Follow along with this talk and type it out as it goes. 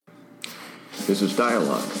This is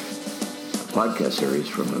Dialogue, a podcast series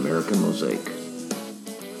from American Mosaic.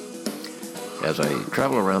 As I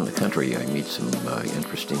travel around the country, I meet some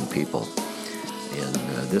interesting people. And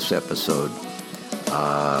this episode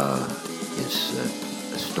is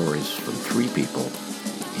stories from three people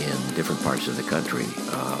in different parts of the country,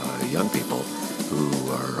 young people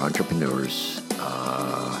who are entrepreneurs,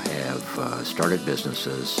 have started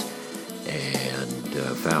businesses, and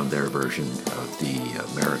found their version of the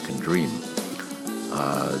American dream.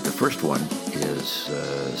 The first one is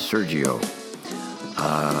Sergio,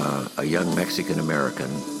 a young Mexican-American,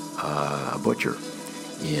 a butcher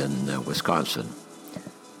in Wisconsin.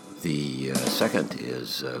 The second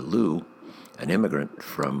is Lou, an immigrant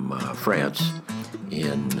from France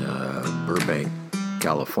in Burbank,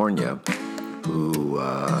 California, who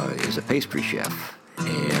is a pastry chef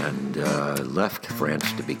and left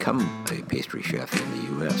France to become a pastry chef in the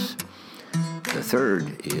U.S. The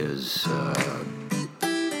third is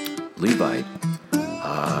Levi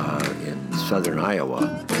in southern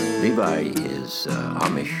Iowa. Levi is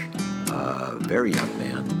Amish, a very young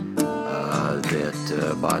man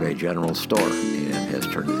that bought a general store and has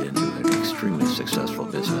turned it into an extremely successful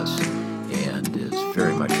business and is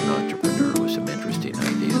very much an entrepreneur with some interesting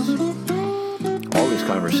ideas. All these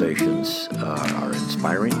conversations are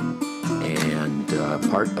inspiring and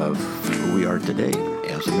part of who we are today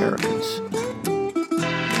as Americans.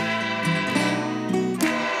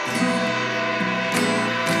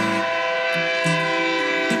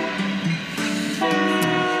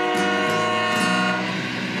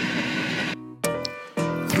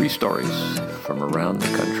 Three stories from around the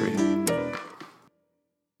country.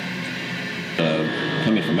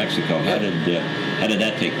 Coming from Mexico, how did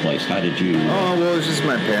that take place? How did you? Oh, well, it was just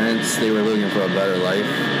my parents. They were looking for a better life.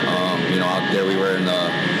 Out there we were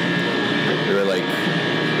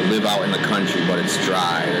we live out in the country, but it's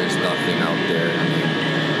dry. There's nothing out there. I mean,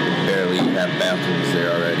 we barely have bathrooms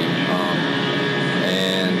there already.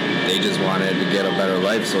 And they just wanted to get a better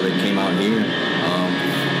life, so they came out here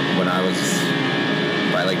when I was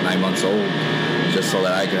probably like 9 months old, just so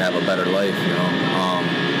that I could have a better life,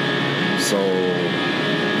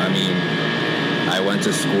 I went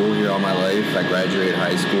to school here all my life. I graduated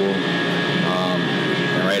high school.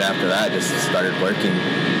 And right after that, I just started working.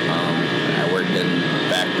 I worked in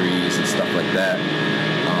factories and stuff like that.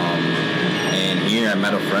 And here I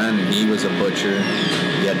met a friend, and he was a butcher.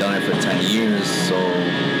 He had done it for 10 years, so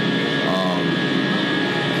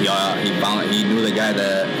he knew the guy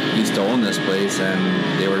that used to own this place,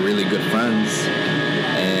 and they were really good friends.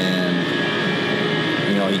 And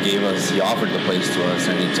he offered the place to us,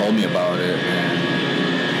 and he told me about it,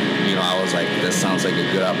 and I was like, this sounds like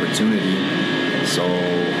a good opportunity. So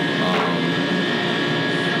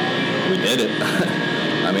we did it.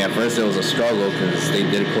 I mean, at first it was a struggle because they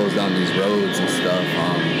did close down these roads and stuff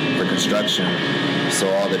for construction, so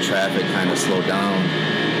all the traffic kind of slowed down,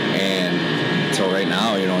 and until right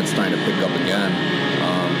now, it's starting to pick up again.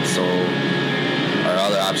 So our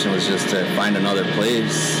other option was just to find another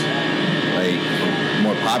place, like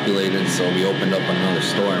more populated, so we opened up another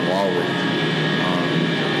store in Walworth,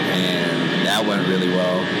 and that went really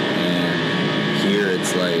well. And here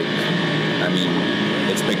it's like,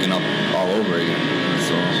 it's picking up all over again.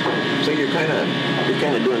 So you're kind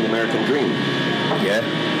of doing the American dream. Yeah,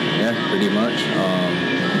 pretty much.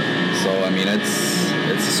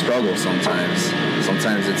 It's a struggle sometimes.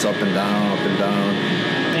 Sometimes it's up and down.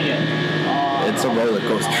 It's a roller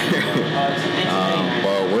coaster.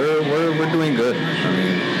 But we're doing good.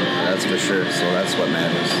 That's for sure. So that's what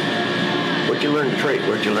matters. Where'd you learn to trade?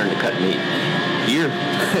 Where'd you learn to cut meat? Here.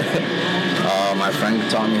 My friend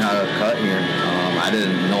taught me how to cut here. I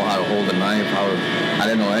didn't know how to hold a knife. I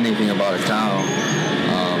didn't know anything about a cow.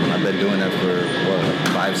 I've been doing it for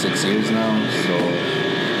 5-6 years now. So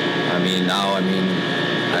now I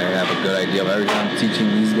have a good idea of everything. I'm teaching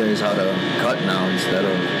these guys how to cut now instead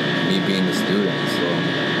of me being the student. So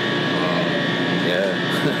yeah.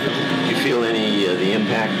 Do you feel any the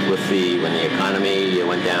impact with when the economy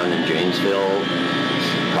went down in Janesville?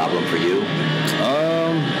 Problem for you?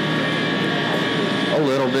 A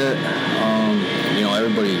little bit.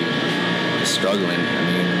 Everybody is struggling.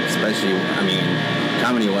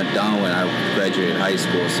 Comedy went down when I graduated high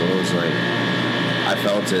school, so it was like I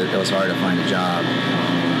felt it. It was hard to find a job.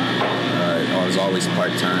 I was always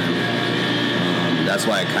part-time. That's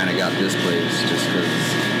why I kind of got this place, just because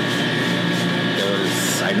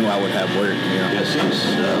I knew I would have work. It seems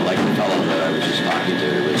like the fellow that I was just talking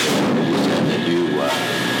to was said that you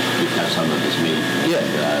cut some of his meat. Yeah.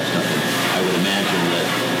 I would imagine that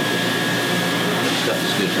stuff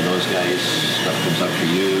is good for those guys, stuff comes up for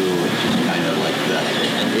you. It's just kind of like that.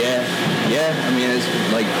 Yeah. I mean, it's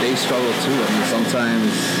like they struggle too. I mean,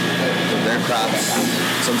 sometimes their crops,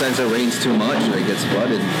 sometimes it rains too much or it gets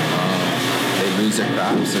flooded. They lose their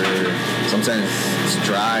crops, or sometimes it's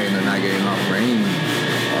dry and they're not getting enough rain.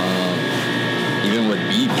 Even with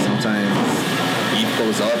beef, sometimes beef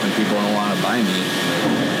goes up and people don't want to buy meat.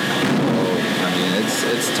 So, I mean,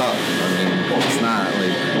 it's tough. I mean, it's not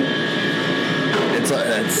like it's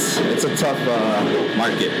a tough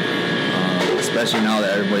market, especially now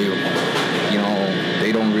that everybody,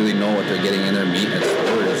 they don't really know what they're getting in their meat at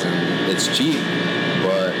stores, and it's cheap,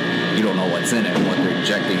 but you don't know what's in it and what they're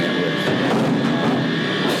injecting it with.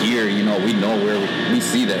 Here, we know where we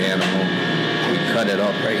see the animal, we cut it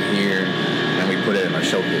up right here, and we put it in our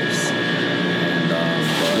showcase. And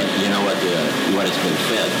you know what it's been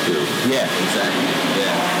fed too. Yeah, exactly.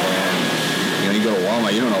 Yeah, and you go to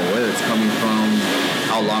Walmart, you don't know where it's coming from,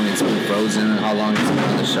 how long it's been frozen, how long it's been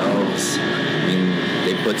on the shelves. I mean,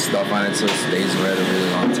 they put stuff on it so it stays red a really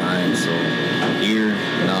long time. So here,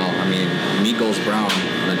 no, I mean, meat goes brown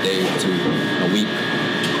in a day or two, a week.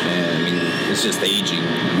 And I mean, it's just aging.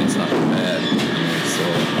 I mean, it's nothing bad. So,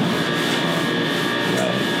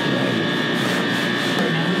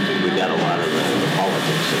 right. We got a lot of the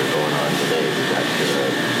politics that are going on today. We got,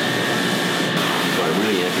 so I'm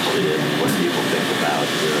really interested in what people think about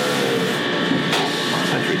our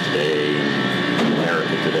country today,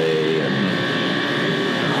 America today, and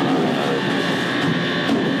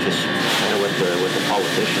just kind of what the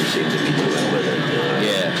politicians seem to be doing with it.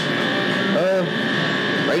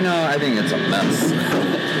 Right now, I think it's a mess.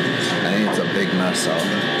 I think it's a big mess out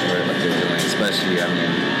there, what they're doing, especially, I mean,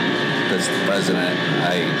 this president,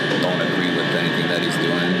 I don't agree with anything that he's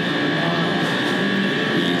doing.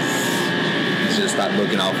 He's just not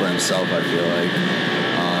looking out for himself, I feel like.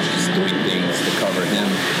 Just doing things to cover him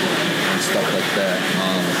and stuff like that.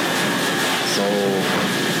 So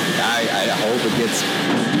I hope it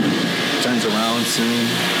turns around soon.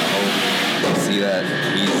 I hope they see that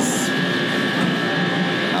he's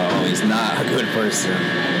not a good person,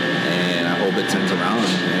 and I hope it turns around.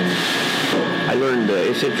 And I learned,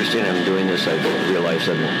 it's interesting, I'm doing this, I realized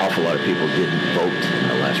that an awful lot of people didn't vote in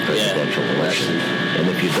the last presidential election. And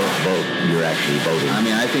if you don't vote, you're actually voting. I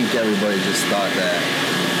mean, I think everybody just thought that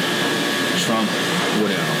Trump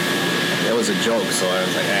wouldn't. It was a joke, so I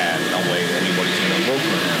was like, no way anybody's going to vote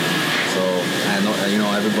for him. So,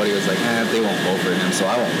 everybody was like, they won't vote for him, so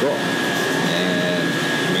I won't go. And,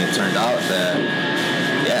 I mean, it turned out that,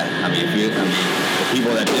 the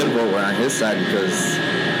people that did vote were on his side because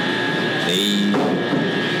it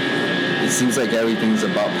seems like everything's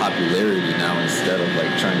about popularity now instead of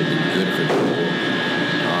like trying to do good for people.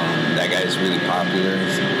 That guy's really popular.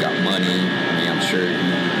 He's got money. I mean, I'm sure he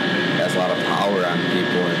has a lot of power on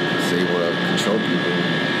people and is able to control people.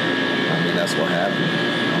 I mean, that's what happened.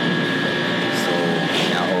 So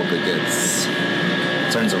I hope it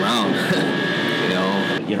turns around.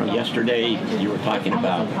 Yesterday you were talking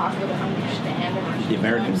about the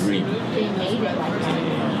American dream.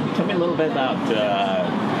 Tell me a little bit about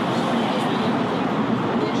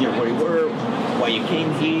where you were, why you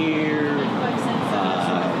came here.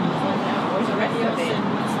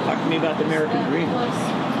 Talk to me about the American dream.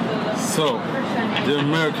 So, the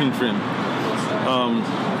American dream.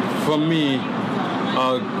 For me,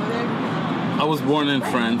 I was born in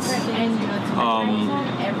France.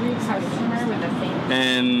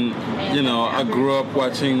 And I grew up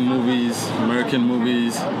watching movies, American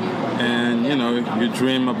movies, and you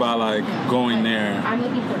dream about like going there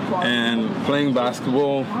and playing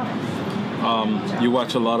basketball. You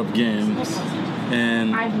watch a lot of games,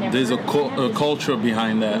 and there's a culture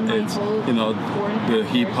behind that. It's the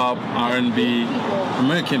hip hop, R&B,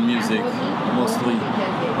 American music mostly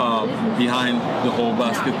behind the whole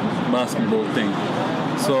basketball thing.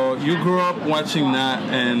 So you grew up watching that,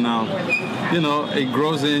 and it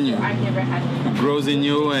grows in you. It grows in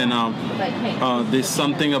you, and there's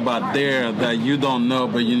something about there that you don't know,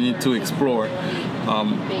 but you need to explore.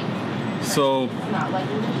 So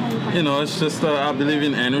it's just I believe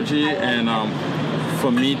in energy, and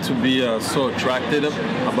for me to be so attracted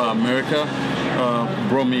about America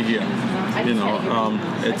brought me here.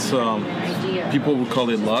 It's people would call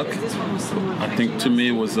it luck. I think to me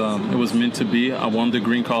it was meant to be. I won the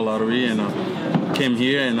green card lottery and came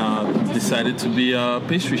here and decided to be a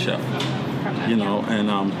pastry chef.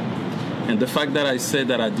 And the fact that I said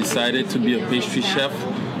that I decided to be a pastry chef,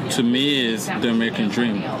 to me is the American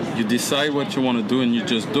dream. You decide what you want to do and you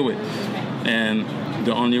just do it. And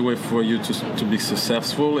the only way for you to be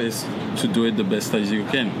successful is to do it the best as you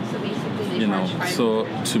can. You know, so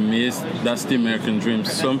to me, that's the American dream.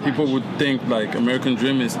 Some people would think like American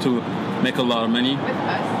dream is to make a lot of money.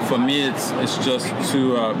 For me, it's just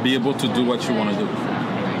to be able to do what you want to do.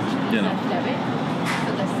 You know.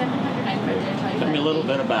 Tell me a little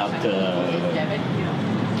bit about the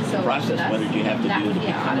process. What did you have to do to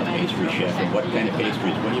become a pastry chef, and what kind of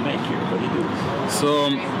pastries? What do you make here? What do you do? So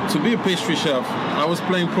to be a pastry chef, I was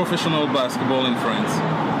playing professional basketball in France.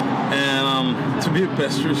 And to be a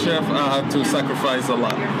pastry chef, I had to sacrifice a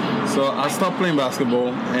lot. So I stopped playing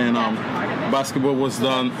basketball, and basketball was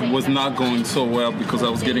not going so well because I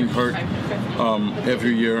was getting hurt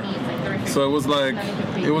every year. So it was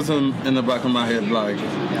in the back of my head, like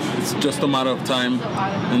it's just a matter of time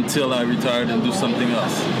until I retired and do something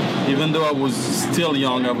else. Even though I was still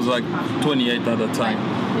young, I was like 28 at the time.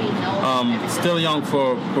 Still young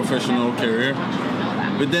for a professional career.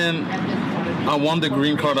 But then I won the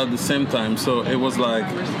green card at the same time, so it was like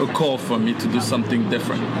a call for me to do something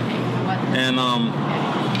different. And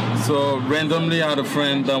so randomly, I had a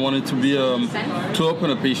friend that wanted to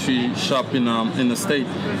open a pastry shop in the state,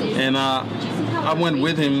 and I went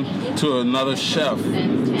with him to another chef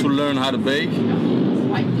to learn how to bake,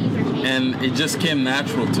 and it just came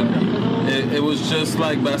natural to me. It was just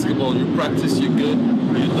like basketball: you practice, you're good;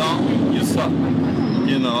 you don't, you suck.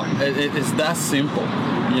 You know, it's that simple.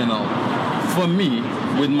 You know. For me,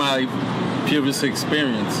 with my previous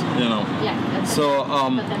experience, you know. So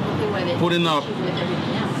putting up,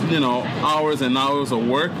 you know, hours and hours of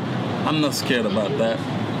work, I'm not scared about that.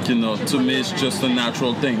 You know, to me, it's just a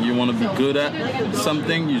natural thing. You want to be good at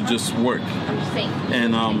something, you just work.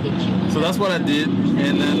 And so that's what I did.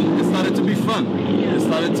 And then it started to be fun. It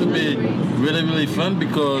started to be really, really fun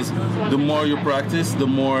because the more you practice, the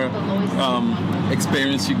more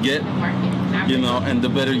experience you get, you know, and the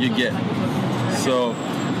better you get. So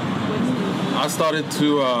I started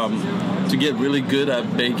to get really good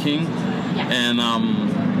at baking, and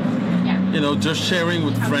you know, just sharing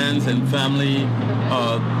with friends and family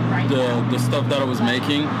the stuff that I was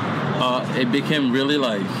making. It became really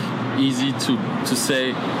like easy to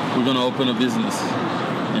say we're gonna open a business,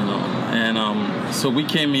 you know. And so we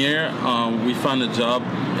came here. We found a job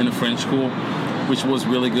in a French school, which was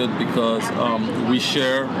really good because we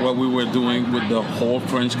share what we were doing with the whole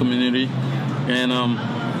French community. And,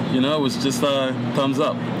 you know, it was just a thumbs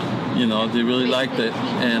up. You know, they really liked it.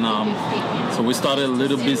 And so we started a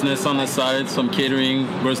little business on the side, some catering,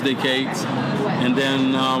 birthday cakes. And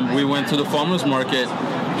then we went to the farmer's market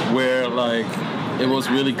where, like, it was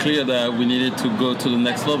really clear that we needed to go to the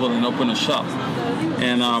next level and open a shop.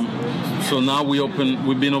 And so now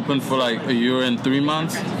we've been open for like a year and 3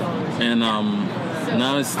 months. And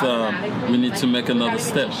now it's we need to make another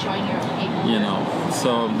step, you know.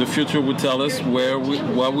 So the future will tell us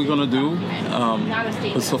what we're gonna do,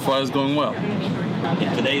 but so far it's going well.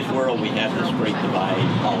 In today's world, we have this great divide.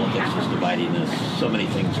 Politics is dividing us. So many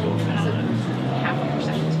things going on.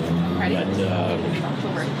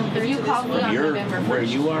 But from where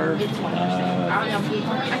you are, is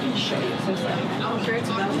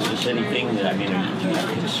this anything that, I mean, do you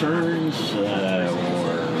have concerns, or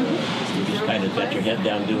you just kind of got your head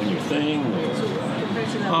down doing your thing?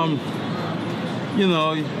 Or? You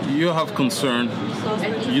know, you have concern.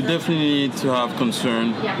 You definitely need to have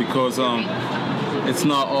concern because it's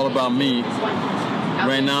not all about me.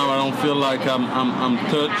 Right now, I don't feel like I'm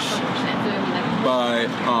touched by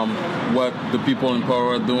what the people in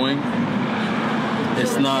power are doing.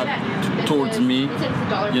 It's not towards me.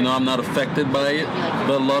 You know, I'm not affected by it,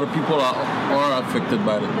 but a lot of people are affected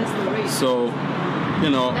by it. So, you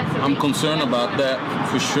know, I'm concerned about that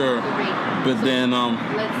for sure. But then,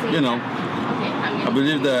 you know, I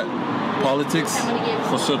believe that politics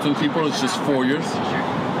for certain people is just 4 years.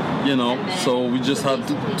 You know, so we just have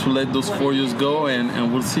to let those 4 years go,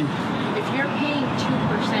 and we'll see. If you're paying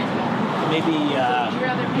 2% more, maybe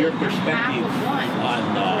your perspective on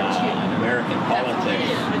American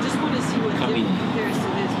politics coming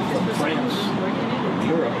from France, from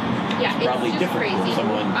Europe, is probably different from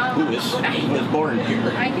someone who was born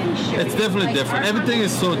here. It's definitely different. Everything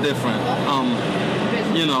is so different.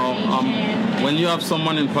 You know, when you have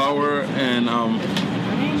someone in power and,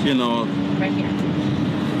 you know,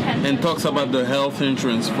 and talks about the health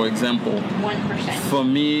insurance, for example, for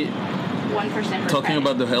me, talking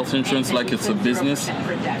about the health insurance like it's a business,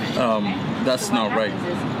 that's not right.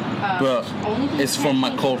 But it's from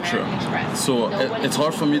my culture. So it's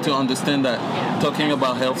hard for me to understand that talking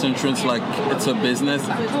about health insurance like it's a business,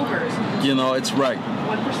 you know, it's right.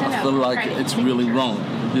 I feel like it's really wrong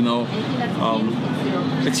You know,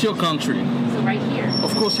 it's your country.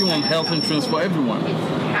 Of course, you want health insurance for everyone.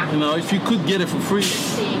 You know, if you could get it for free,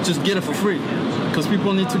 just get it for free, because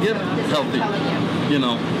people need to get healthy. You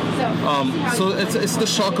know, so it's the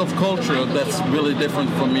shock of culture that's really different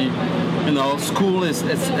for me. You know, school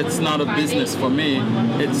it's not a business for me.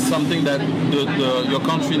 It's something that your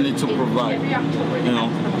country needs to provide. You know,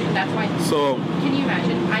 so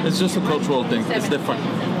it's just a cultural thing. It's different.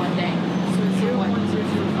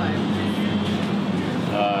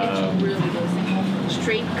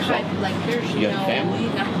 Straight cut, like there's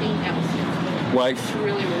nothing else. Wife.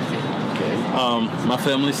 Really simple. My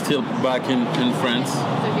family's still back in France.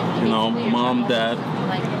 You know, mom, dad,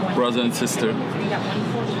 brother and sister.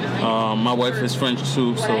 My wife is French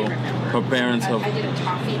too, so her parents are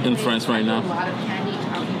in France right now.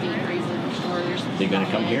 They're gonna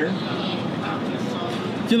come here?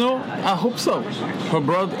 You know, I hope so. Her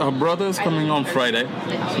brother is coming on Friday,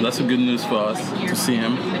 so that's a good news for us to see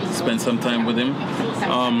him, spend some time with him.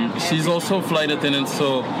 She's also a flight attendant,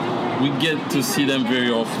 so we get to see them very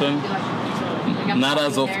often. Not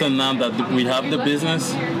as often now that we have the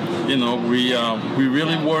business. You know, we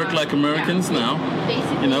really work like Americans now.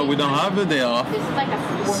 You know, we don't have a day off.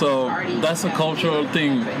 So that's a cultural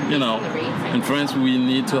thing, you know. In France, we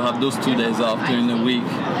need to have those 2 days off during the week.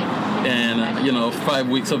 And, you know, 5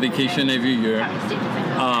 weeks of vacation every year.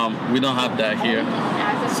 We don't have that here.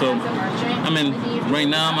 So, I mean, right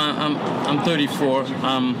now I'm 34.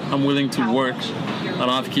 I'm willing to work. I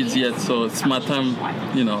don't have kids yet, so it's my time,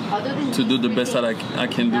 you know, to do the best that I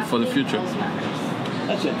can do for the future.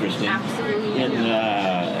 That's interesting.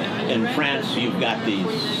 In France, you've got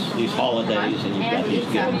these holidays and you've got these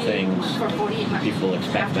given things. People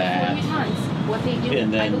expect that.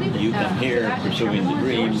 And then you come here pursuing the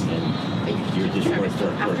dream, and you're just work.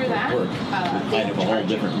 Kind of a whole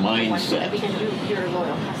different mindset.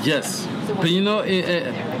 Yes, but you know,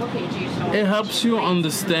 it helps you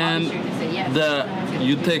understand that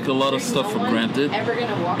you take a lot of stuff for granted.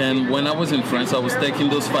 And when I was in France, I was taking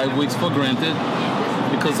those 5 weeks for granted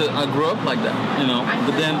because I grew up like that, you know.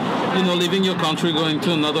 But then, you know, leaving your country, going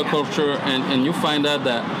to another culture, and you find out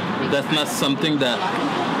that that's not something that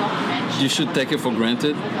you should take it for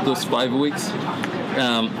granted, those 5 weeks.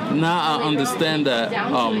 Now I understand that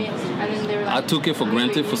I took it for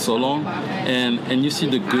granted for so long, and you see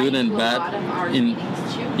the good and bad in,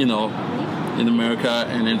 you know, in America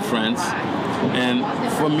and in France. And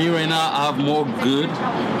for me right now, I have more good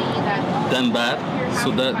than bad,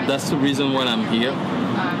 so that's the reason why I'm here.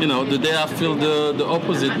 You know, the day I feel the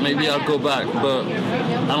opposite, maybe I'll go back, but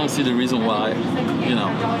I don't see the reason why. You know,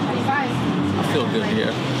 I feel good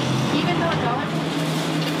here.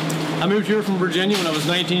 I moved here from Virginia when I was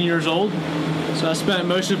 19 years old, so I spent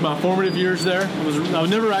most of my formative years there. I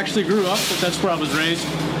never actually grew up, but that's where I was raised.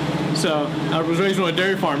 So I was raised on a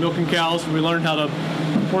dairy farm, milking cows. We learned how to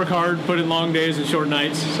work hard, put in long days and short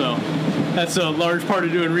nights. So that's a large part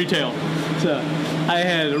of doing retail. So I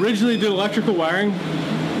had originally did electrical wiring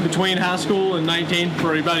between high school and 19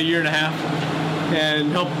 for about a year and a half,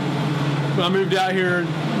 and when I moved out here,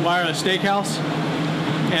 wire a steakhouse.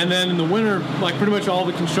 And then in the winter, like pretty much all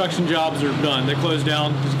the construction jobs are done. They closed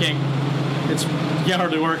down. You can't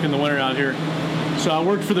hardly work in the winter out here. So I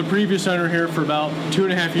worked for the previous owner here for about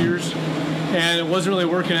 2.5 years, and it wasn't really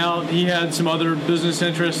working out. He had some other business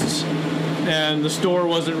interests, and the store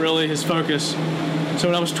wasn't really his focus. So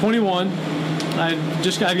when I was 21, I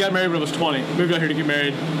got married when I was 20. Moved out here to get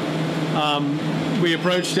married. We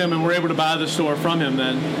approached him and were able to buy the store from him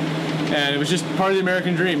then. And it was just part of the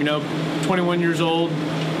American dream, you know, 21 years old.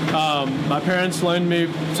 My parents loaned me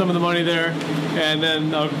some of the money there, and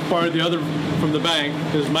then I borrowed the other from the bank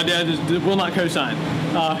because my dad will not co-sign.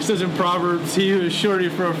 It says in Proverbs, he who is surety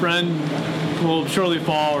for a friend will surely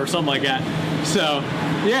fall, or something like that. So,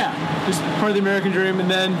 yeah, just part of the American dream. And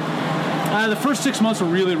then the first 6 months were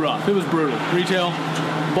really rough. It was brutal. Retail,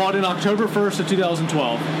 bought in October 1st of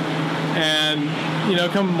 2012. And, you know,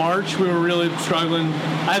 come March, we were really struggling.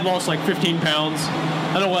 I had lost like 15 pounds.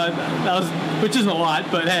 I don't know what, which isn't a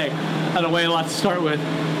lot, but hey, I don't weigh a lot to start with.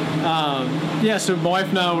 So my wife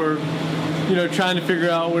and I were, you know, trying to figure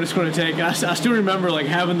out what it's going to take. I still remember like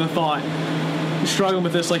having the thought, struggling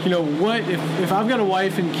with this, like, you know, what if I've got a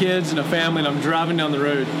wife and kids and a family and I'm driving down the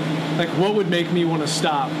road, like what would make me want to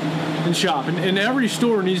stop and shop? And every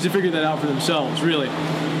store needs to figure that out for themselves, really,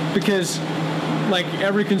 because like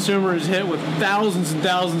every consumer is hit with thousands and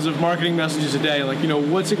thousands of marketing messages a day. Like, you know,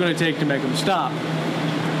 what's it going to take to make them stop?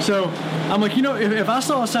 So I'm like, you know, if I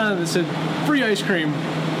saw a sign that said free ice cream,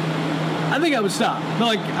 I think I would stop. But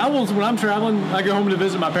like, I won't. When I'm traveling, I go home to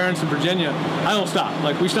visit my parents in Virginia. I don't stop.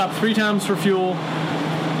 Like, we stop 3 times for fuel.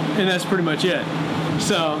 and that's pretty much it.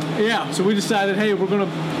 So so we decided, hey, we're going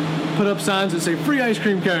to put up signs that say free ice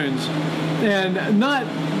cream cones, and not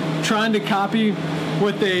trying to copy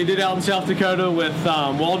what they did out in South Dakota with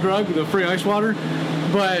Waldrug, the free ice water,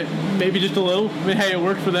 but maybe just a little. I mean, hey, it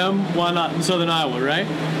worked for them. Why not in Southern Iowa, right?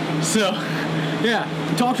 So,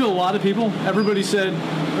 talked to a lot of people. Everybody said,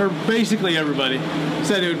 or basically everybody,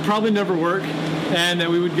 said it would probably never work and that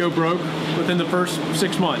we would go broke within the first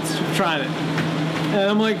 6 months of trying it. And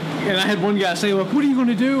I'm like, and I had one guy say, look, what are you going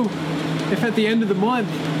to do if at the end of the month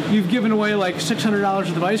you've given away like $600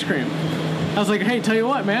 worth of ice cream? I was like, hey, tell you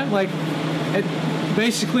what, man, like,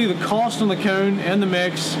 basically the cost on the cone and the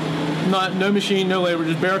mix, no machine, no labor,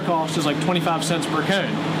 just bare cost is like 25 cents per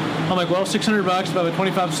cone. I'm like, well, $600 divided by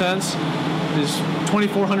 25 cents is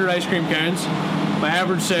 2,400 ice cream cones. My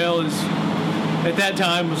average sale is, at that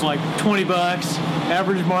time, was like $20.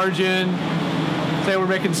 Average margin, say we're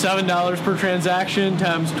making $7 per transaction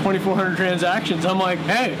times 2,400 transactions. I'm like,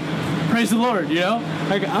 hey, praise the Lord, you know?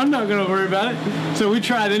 Like, I'm not going to worry about it. So we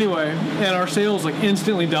tried anyway, and our sales like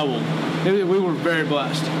instantly doubled. We were very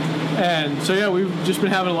blessed. And so, we've just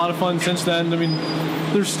been having a lot of fun since then. I mean,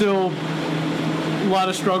 there's still a lot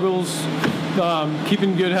of struggles,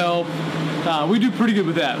 keeping good help. We do pretty good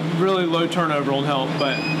with that. Really low turnover on help,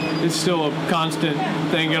 but it's still a constant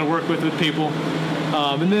thing. Got to work with people.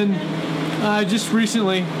 And then just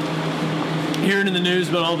recently, hearing in the news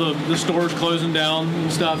about all the stores closing down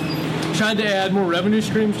and stuff, tried to add more revenue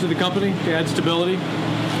streams to the company to add stability.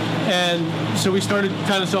 And so we started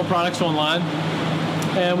trying to sell products online.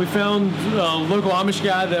 And we found a local Amish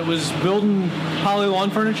guy that was building poly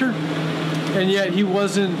lawn furniture, and yet he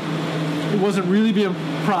wasn't really being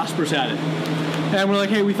prosperous at it. And we're like,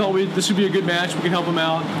 hey, we thought this would be a good match. We could help him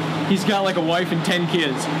out. He's got like a wife and 10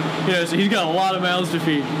 kids, so he's got a lot of mouths to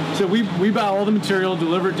feed. So we buy all the material,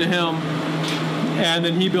 deliver it to him, and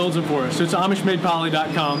then he builds them for us. So it's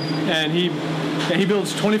AmishMadePoly.com, and he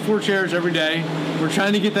builds 24 chairs every day. We're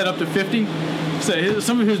trying to get that up to 50. So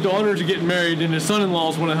some of his daughters are getting married, and his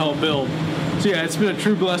son-in-laws want to help build. So it's been a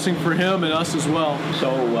true blessing for him and us as well. So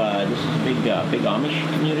this is a big Amish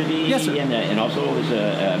community? Yes, sir. And also is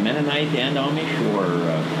a Mennonite and Amish, or?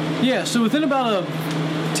 Yeah, so within about a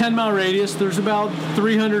 10-mile radius, there's about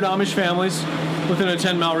 300 Amish families within a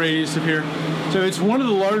 10-mile radius of here. So it's one of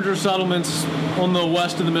the larger settlements on the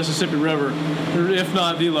west of the Mississippi River, if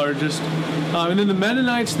not the largest. And then the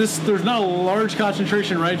Mennonites, there's not a large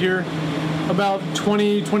concentration right here. About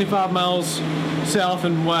 20, 25 miles south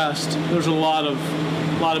and west, there's a lot of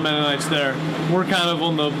Mennonites there. We're kind of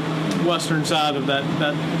on the western side of that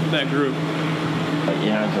group.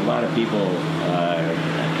 There's a lot of people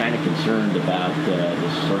kind of concerned about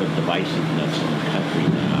this sort of divisiveness in the country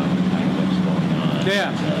now, kind of what's going on. Yeah.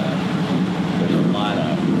 There's a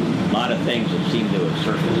lot of things that seem to have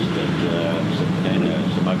surfaced, and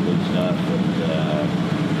some ugly stuff.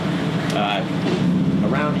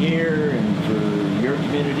 Around here, and for your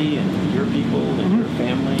community and your people and your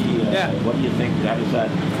family, what do you think? How does that?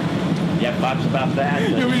 You have thoughts about that?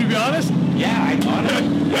 You want me to be honest? Yeah, I'm honest.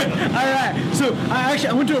 All right. So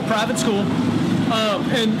I went to a private school,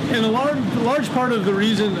 and a large part of the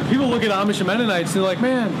reason people look at Amish and Mennonites, they're like,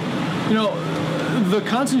 man, the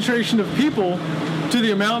concentration of people to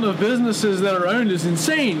the amount of businesses that are owned is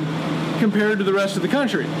insane compared to the rest of the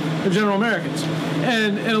country, the general Americans.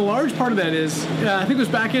 And a large part of that is, I think it was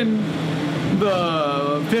back in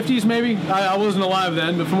the 50s maybe. I wasn't alive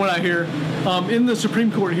then, but from what I hear, in the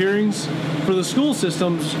Supreme Court hearings for the school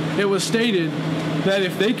systems, it was stated that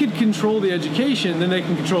if they could control the education, then they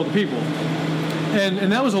can control the people.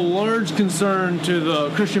 And that was a large concern to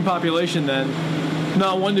the Christian population then,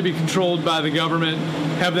 not wanting to be controlled by the government,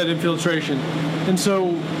 have that infiltration. And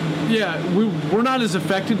so, we're not as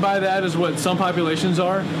affected by that as what some populations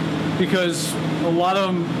are, because a lot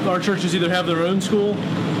of our churches either have their own school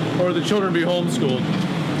or the children be homeschooled.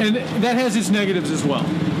 And that has its negatives as well.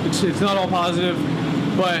 It's not all positive,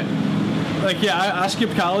 but I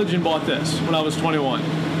skipped college and bought this when I was 21.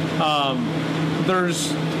 And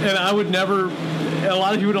I would never, a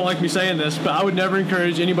lot of people don't like me saying this, but I would never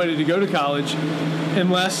encourage anybody to go to college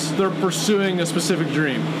unless they're pursuing a specific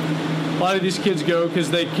dream. A lot of these kids go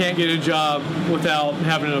because they can't get a job without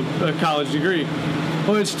having a college degree.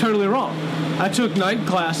 Well, it's totally wrong. I took night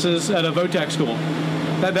classes at a VOTEC school.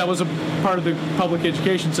 That was a part of the public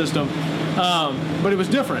education system, but it was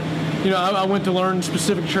different. I went to learn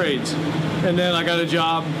specific trades, and then I got a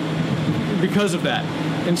job because of that.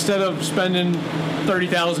 Instead of spending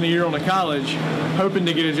 $30,000 a year on a college, hoping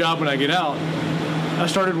to get a job when I get out, I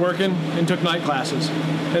started working and took night classes.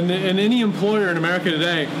 And any employer in America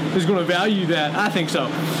today is going to value that. I think so.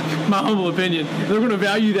 my humble opinion. They're going to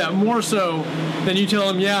value that more so than you tell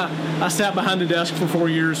them, yeah, I sat behind the desk for 4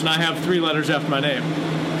 years and I have 3 letters after my name.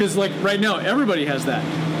 Because like right now, everybody has that.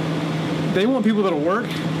 They want people that'll work,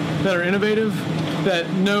 that are innovative, that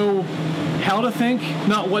know how to think,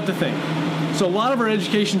 not what to think. So a lot of our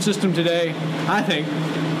education system today, I think,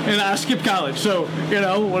 and I skipped college, so,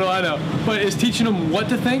 what do I know? But it's teaching them what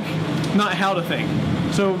to think, not how to think.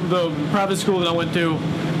 So the private school that I went to,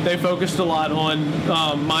 they focused a lot on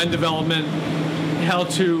mind development, how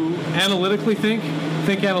to analytically think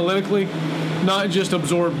analytically, not just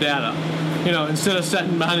absorb data. Instead of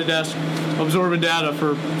sitting behind a desk absorbing data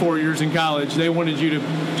for 4 years in college, they wanted you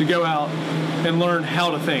to go out and learn how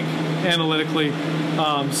to think analytically,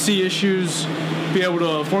 see issues, be able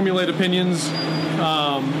to formulate opinions,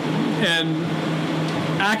 and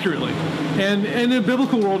accurately, and in a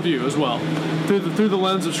biblical worldview as well, through the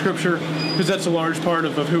lens of Scripture, because that's a large part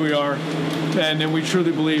of who we are, and we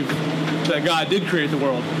truly believe that God did create the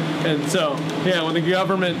world. And so, when the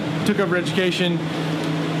government took over education,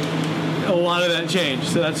 a lot of that changed.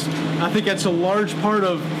 So I think that's a large part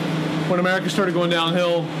of when America started going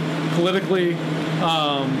downhill politically,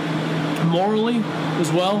 morally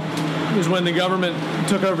as well, is when the government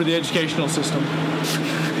took over the educational system.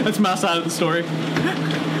 That's my side of the story.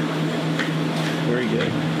 Very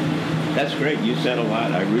good. That's great. You said a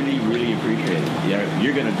lot. I really, really appreciate it. Yeah,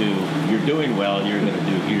 you're doing well. You're going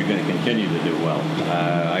to continue to do well.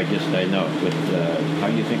 I know with how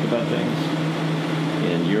you think about things,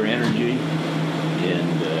 and your energy,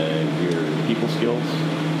 and your people skills.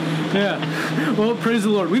 Yeah. Well, praise the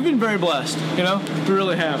Lord. We've been very blessed. We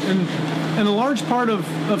really have. And a large part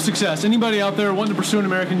of success, anybody out there wanting to pursue an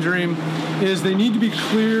American dream, is they need to be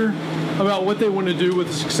clear about what they want to do with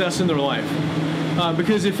the success in their life.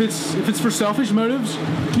 Because if it's for selfish motives,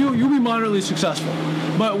 you'll be moderately successful.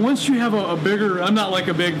 But once you have a bigger, I'm not like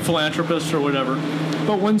a big philanthropist or whatever,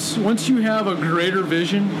 but once you have a greater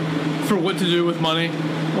vision for what to do with money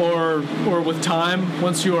or with time,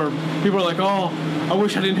 people are like, oh, I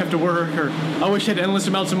wish I didn't have to work, or I wish I had endless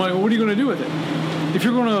amounts of money. Well, what are you going to do with it? If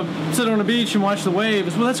you're going to sit on a beach and watch the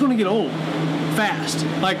waves, well, that's going to get old fast.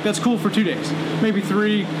 Like, that's cool for 2 days, maybe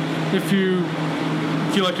 3 if you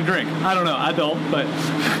like to drink. I don't know, I don't, but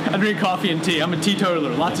I drink coffee and tea. I'm a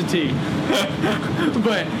teetotaler, lots of tea.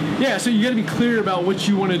 But yeah, so you got to be clear about what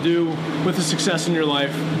you want to do with the success in your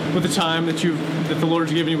life, with the time that the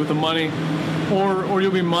Lord's given you, with the money, or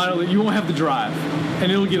you'll be you won't have the drive, and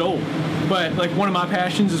it'll get old. But like, one of my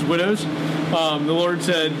passions is widows. The Lord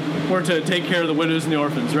said we're to take care of the widows and the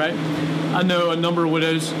orphans, right? I know a number of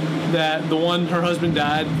widows that her husband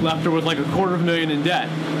died, left her with like $250,000 in debt.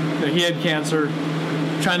 He had cancer,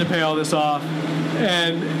 trying to pay all this off.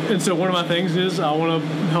 And so one of my things is I want to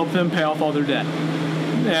help them pay off all their debt.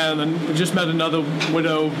 And then I just met another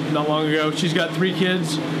widow not long ago. She's got 3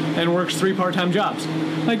 kids and works 3 part-time jobs.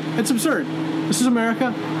 Like, it's absurd. This is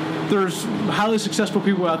America. There's highly successful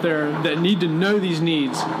people out there that need to know these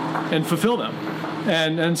needs and fulfill them.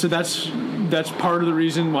 And so that's part of the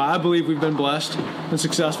reason why I believe we've been blessed and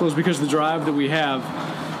successful, is because the drive that we have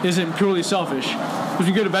isn't purely selfish. Because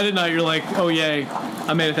you go to bed at night, you're like, oh yay,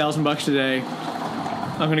 I made $1,000 today.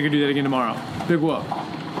 I'm gonna go do that again tomorrow. Big whoop.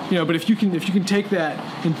 But if you can take that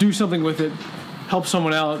and do something with it, help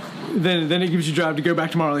someone out, then it gives you drive to go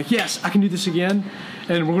back tomorrow. Like, yes, I can do this again,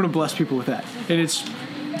 and we're gonna bless people with that. And it's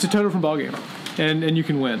a total different ballgame, and you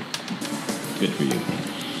can win. Good for you,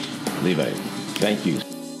 Levi. Thank you.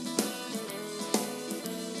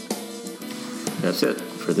 That's it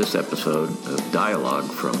for this episode of Dialogue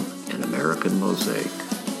from An American Mosaic.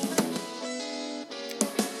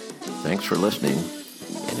 Thanks for listening,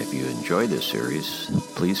 and if you enjoy this series,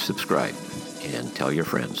 please subscribe and tell your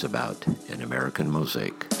friends about An American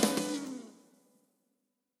Mosaic.